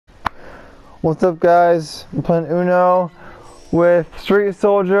What's up, guys? I'm playing Uno with Street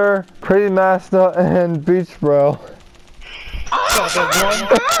Soldier, Crazy Master, and Beach Bro.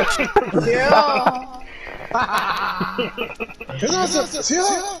 Yeah.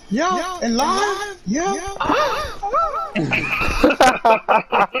 Yeah, and live. Yeah.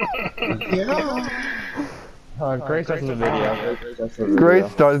 Yeah. Grace starts the video. Great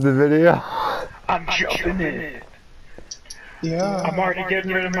starts the video. I'm jumping in. Yeah. I'm already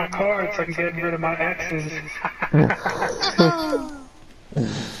getting rid of my cards. I'm getting rid of my X's.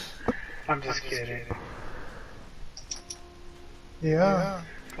 I'm just kidding. Yeah.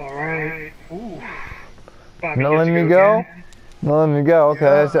 Alright. Ooh. Bobby Not gets letting to me go go? again. Not letting me go.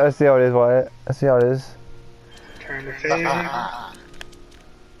 Okay, Yeah. I see how it is, Wyatt. I see how it is. Turn the favor. Yeah.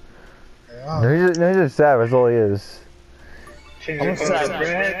 No, he's just sad, that's all he is. Change I'm the color to sad.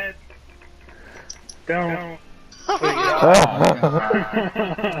 red. Don't.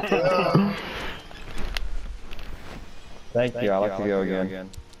 Thank you, I like to go again.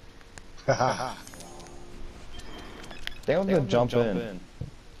 They want to jump in.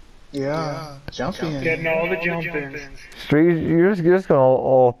 Yeah. Jump in. Getting all the jump-ins. Street, you're just going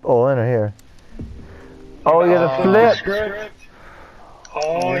all in here. Oh, you got a flip.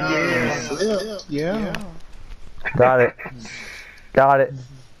 Oh, yeah. Flip. Yeah. Got it. Got it.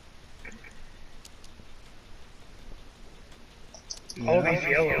 All these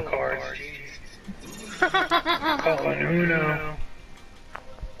yellow cards. Jeez. Calling Uno.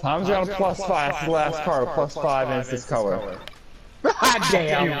 Tom's got a +5, that's the last card, +5, and it's this color.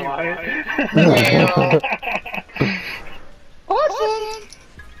 Damn. You Wyatt.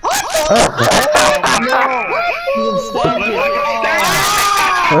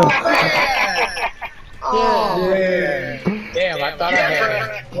 Damn, I thought I had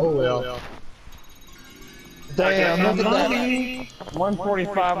it. Oh well. Damn, look at that.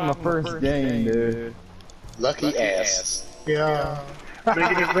 145 on the first game, dude. Lucky ass. Yeah.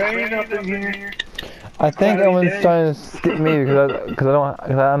 Making it rain up in here. I think everyone's trying to skip me because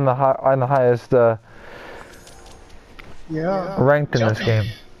I'm the highest Yeah. ranked in this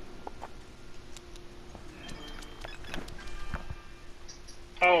game.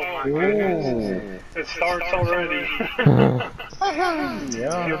 Oh my goodness. It starts already.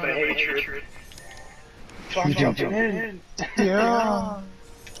 Yeah. Feel the hatred. So I'm jumping in. Yeah.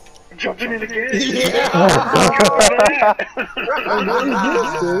 I'm jumping in again.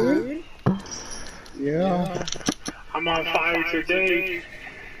 Dude. Yeah. I'm on fire today.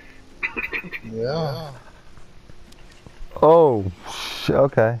 Yeah. Oh,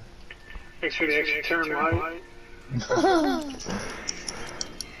 okay. Thanks for the extra turn, Wyatt.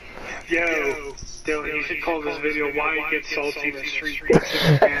 Yo, Dylan, you should call this video Wyatt Gets Salty in the Street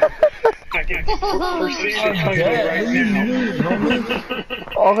Pizza Fan. I can foresee the title right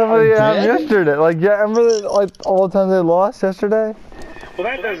now. Also, yesterday, like, yeah, remember, like, all the times they lost yesterday? Well,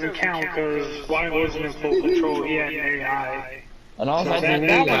 that doesn't count because Wyatt wasn't in full control. He had an AI. And also, So that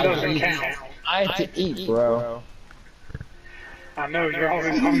one doesn't count. I had to eat, bro. I know, you're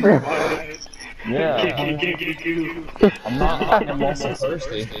always hungry about it. Yeah. Giggity goo. I'm not, I'm also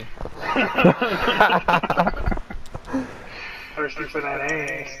thirsty. Thirsty for that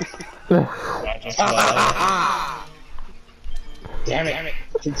ass. Damn it.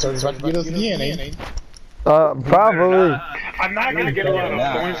 So he's about to get us again, ain't he? Probably. I'm not gonna get a lot of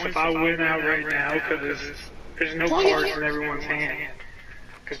points if I win out right now because there's no cards in everyone's hand.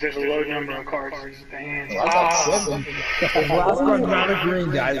 Because there's a low number of cards in the hand. I got 7. The last card's not a green,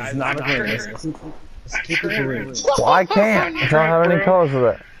 guys. It's not a green. Let's keep it green. Well, I can't. I don't have any colors for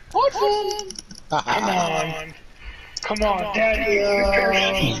that. Come on. Come on, Daddy.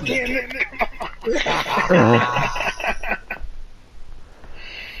 Damn it.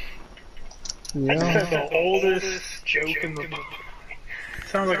 That's the oldest joke in the book.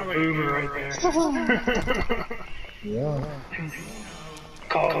 Sounds like a boomer right there. Yeah.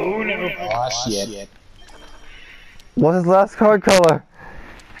 Call Uno. Oh shit. What's his last card color?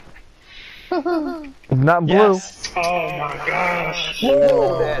 Not blue. Yes. Oh my gosh.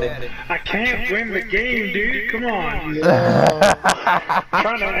 I can't win the game, dude. Come on. I'm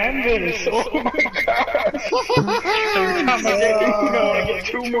trying to end this. Oh my gosh. Every time I get Uno, I get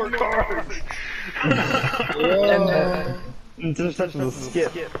 2 more cards. It's such a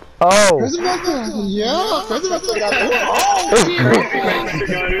skip. Oh. Yeah. Crazy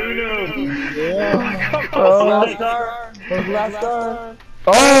got Uno. Yeah. Oh. Last card. Where's the last card?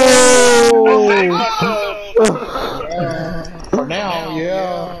 Oh. For now,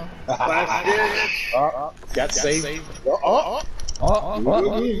 yeah. Last ditch. Got saved. Oh.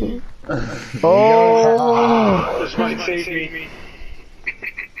 This might save me.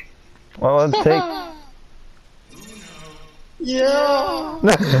 Well, let's take. Yeah.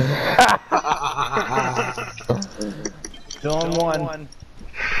 Still on one.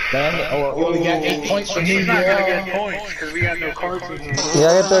 Damn it. Oh, we got 8 points for me. He's not gonna get points because we got no cards in here. Yeah,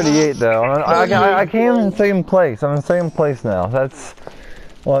 I got 38 though. I came in second place. I'm in second place now. That's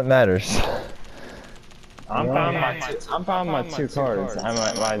what matters. I'm found my two cards. I'm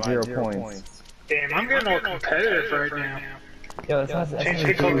at my 0 points. Damn, I'm getting all competitive right now. Yo, that's Change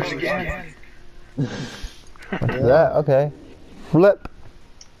the colors again. That okay. Flip.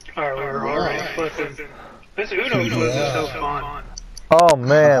 Alright, we're already flipping. This Uno flip is so fun. Oh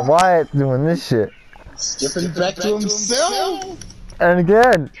man, Wyatt's doing this shit. Skipping back to himself. And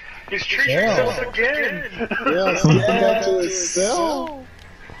again. He's treating himself again. Yeah, skipping back to himself.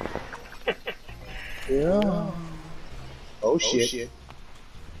 Yeah. Oh shit.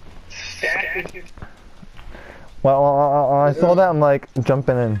 Stacking. Well, when I saw that, I'm like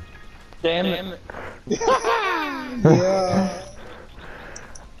jumping in. Damn it. Yeah.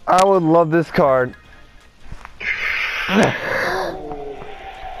 I would love this card. Yeah.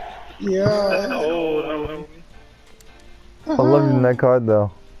 Oh, no. I love using that card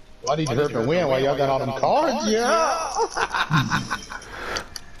though. Why did you hurt to win? Why y'all got all them cards? Yeah.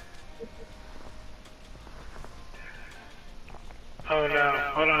 Oh no.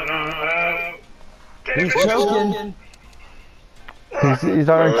 Hold on, no. He's choking. He's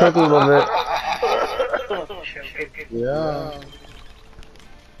starting to choke a little bit. Yeah.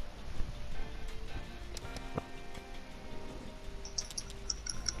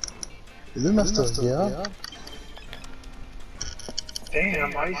 Is it messed up? Yeah.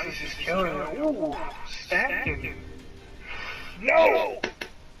 Damn, ISIS is killing me. Ooh, stacking. No!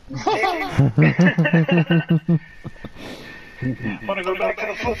 Wanna go back to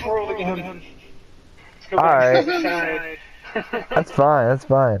the flip world again. Let's go back to the side. That's fine. That's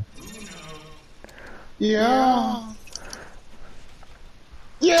fine. Yeah.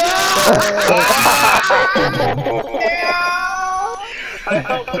 Yeah. I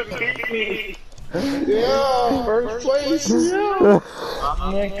helped him beat me. Yeah. First place. Yeah.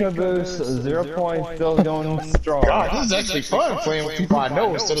 Nick Caboose, 0 points, still going strong. God, this is actually fun playing with people I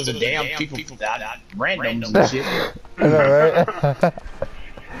know instead of the damn people randoms and shit. I know, right?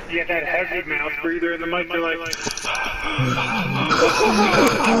 You get that heavy mouth breather in the mic, you're like...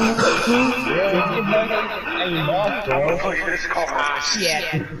 I'm gonna play this card. Shit.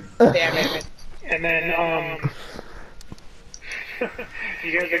 Damn it. And then,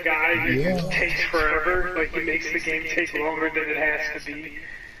 you get the guy who takes forever, like he makes the game take longer than it has to be.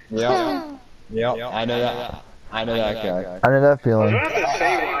 Yep. Yep. I know that. I know that guy. I know that I was feeling. about to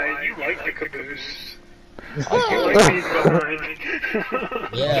say, why you like the caboose. You like being behind.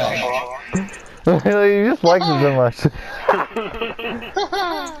 Yeah. You just like it so much.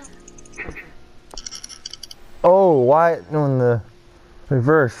 Oh, Wyatt doing the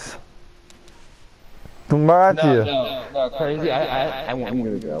reverse. Right to you. No, crazy. I want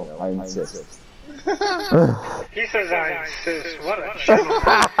you to go. I insist. He says I insist. What a gentleman.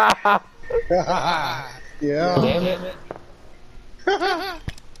 Yeah. Damn it.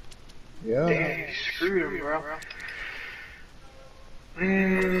 Yeah. Damn, you screwed him, bro.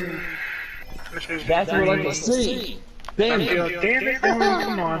 That's what I like to see. Damn it. Damn it, come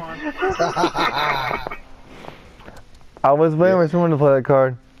on. I was waiting for someone to play that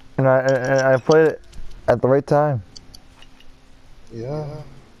card, and I played it at the right time. Yeah.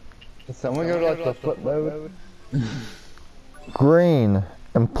 Can someone go to like the flip mode? Green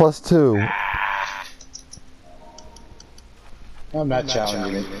and +2. I'm not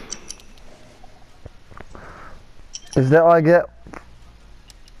challenging it. Is that all I get?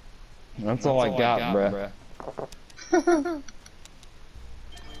 That's all I got, bruh.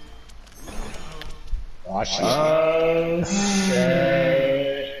 Oh shit.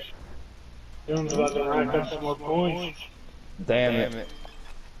 Dylan's about to rack up some more points. Damn it.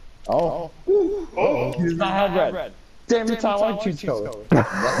 Oh. Oh, He does not have red. Damn it, I like you, color. That's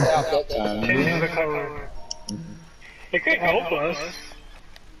out that time. changing the color. It could help us.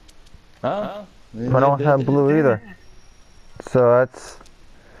 Huh? I don't have blue either. So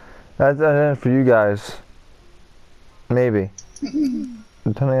that's an end for you guys. Maybe.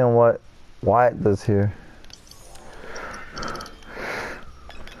 Depending on what Wyatt does here.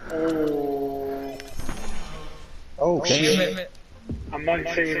 Oh shit. I might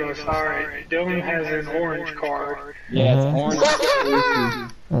save us. Alright, Dylan has an orange card. Yeah, it's orange.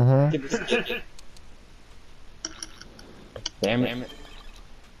 Damn it.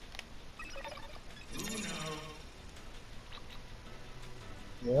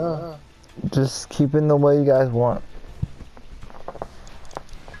 Yeah. Just keep it the way you guys want.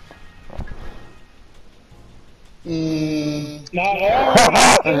 Not all.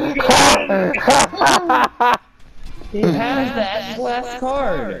 He has that last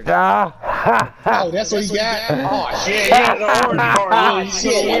card. Ah. Oh, that's what he got? Oh, shit. Yeah, the orange card. Yeah, you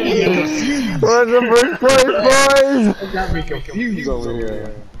Shit, should I'm getting confused. We're in the first place, boys! That got me confused over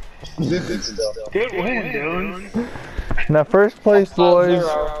here. Different stuff. Good win, Dylan. Now, first place, boys.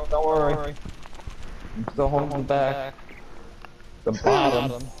 5-0. Don't worry. I'm still holding back. The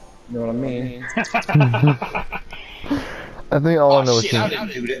bottom. You know what I mean? I think all I know Oh, is shit, I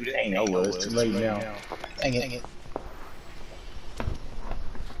didn't do that. Dang, oh, well, it's too late now. Dang it.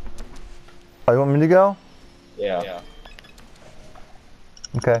 Oh, you want me to go? Yeah.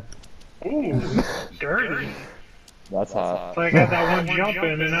 Okay. Ooh, dirty. That's hot. So I got that one jump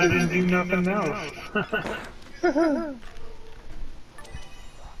in and I didn't do nothing else.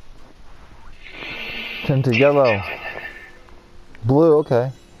 Turn to yellow. Blue,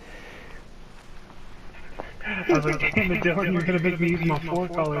 okay. I was like, damn it, Dylan, you're gonna make me use my 4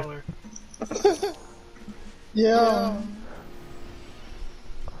 color. Yeah.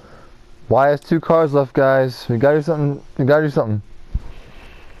 Y has 2 cards left, guys. We gotta do something. We gotta do something.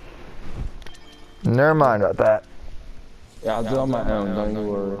 Never mind about that. Yeah, I'll do it on my own, don't you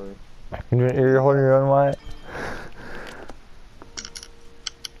worry. You're holding your own, Wyatt?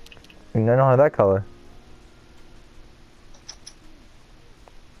 And I don't have that color.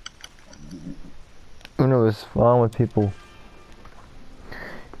 Uno is fun with people.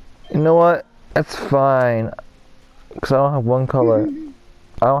 You know what? That's fine. Because I don't have one color.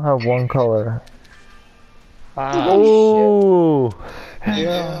 I don't have one color. Ah, Ooh!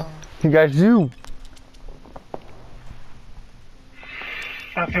 Yeah. You guys, you!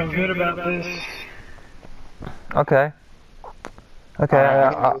 I feel good about this. Okay. Okay,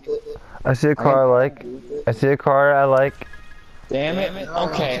 I see a car I like. I see a car I like. damn it.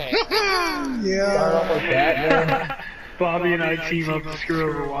 Okay. Yeah. Start off with that, man. Bobby and I team up to screw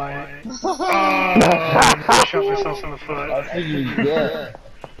over Wyatt. Oh, I shot myself in the foot. I think you get.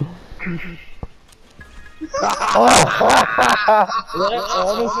 All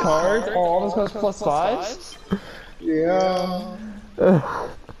those cards? All those cards plus 5s? Yeah.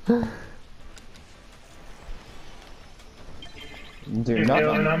 Do Dylan,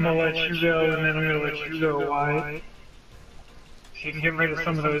 nothing. I'm gonna let you go, and then I'm gonna let you go, Wyatt. So you can get rid of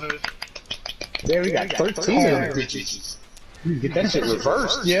some of those. There we got 13 of them bitches. You can get that shit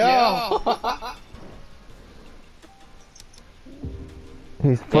reversed. Yeah.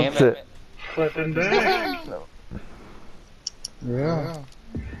 He flips it. Flipping back. Yeah.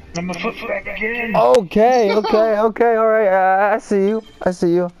 I'm gonna flip back again. Okay, alright. I see you. I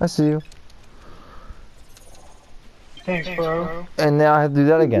see you. Thanks, bro. And now I have to do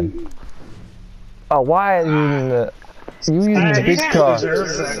that again. Oh, why are you using the... You using the big He car.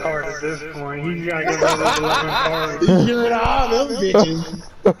 deserves that card at this point. He's gotta get rid of those 11 cards. You get rid of all them bitches.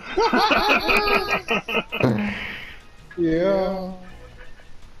 Yeah.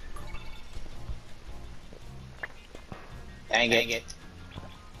 Dang it.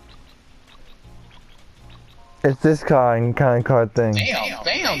 It's this kind of card thing. Damn.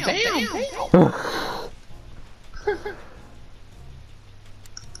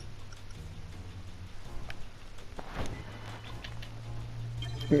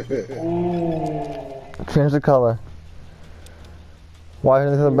 Change the color. Why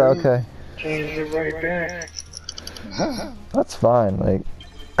is it about okay? Change it right back. That's fine. Like,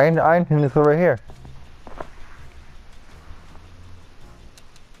 I can this over here.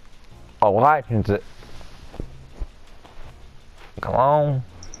 Oh, well, I changed it. Come on.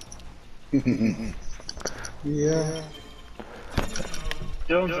 Yeah.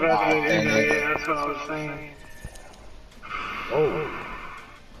 Dylan's about to get in there, yeah, that's what I was saying.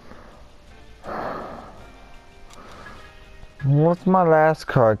 What's my last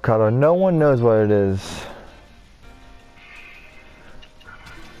card color? No one knows what it is.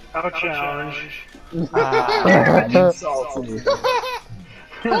 I'll challenge. You salty.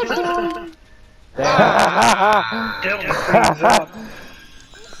 Dylan cleans up.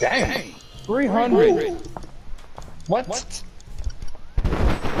 Dang. 300. What?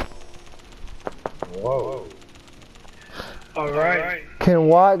 Whoa. Alright. Can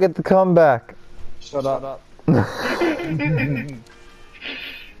Watt get the comeback? Shut up.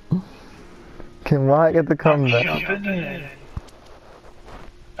 Can Watt get the comeback? Jumping in.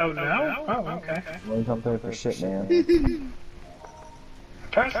 Oh no? Oh, okay. You ain't come through for shit, man.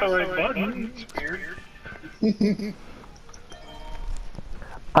 Press the right button. It's weird.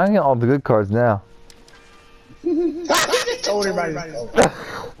 I get all the good cards now. Told everybody.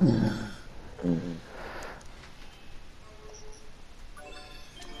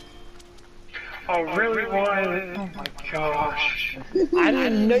 I really wanted. Oh my gosh. I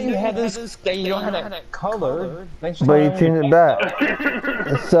didn't know you had this. That you don't have that color. Thanks for But he telling me. changed it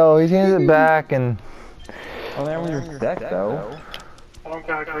back. So he changed it back and Oh, there was your deck though. I don't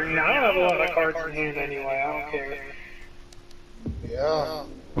got green. I don't have a lot of cards in hand anyway. I don't care. Yeah.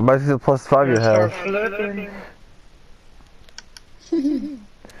 but it's a +5 you Start have. flipping.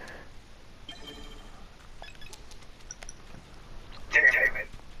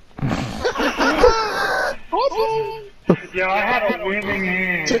 Yeah, I had a winning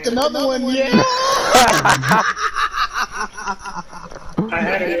hand. Took another one, yeah. I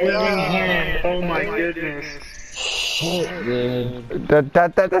had a winning hand. Oh my goodness. Dude.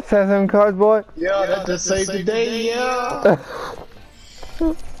 That's 7 cards, boy. Yeah, that just saved the day, yeah.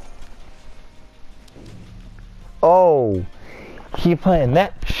 Oh, keep playing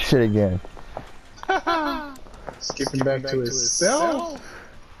that shit again. Skipping back to himself.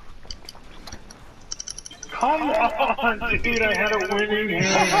 Come on, dude, I had a winning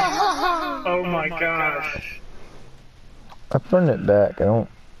hand. Oh my gosh. I turned it back. I don't.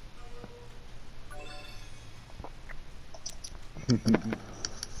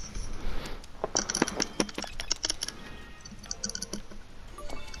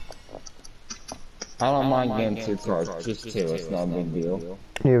 I don't mind getting 2 cards, just 2. It's not a big deal.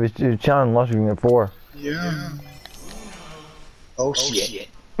 You're challenging unless you can get 4. Yeah. Oh shit.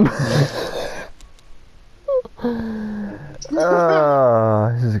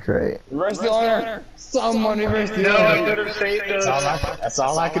 Oh, this is great. Reverse the order. Someone reverse the No, I order. could have saved us. That's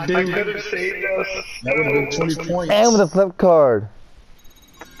all I could do. I could have saved us. That would have been 20 points. And with a flip card.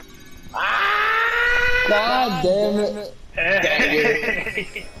 God damn it.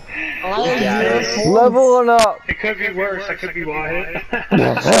 It Leveling up. could be worse. I could be Wyatt. I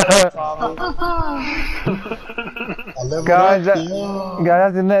leveled Guys, up, that, yeah. guys,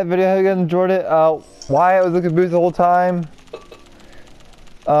 that's the end of that video. Hope you guys enjoyed it. Wyatt was looking boost the whole time.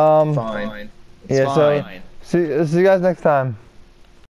 Fine. Yeah, so see you guys next time.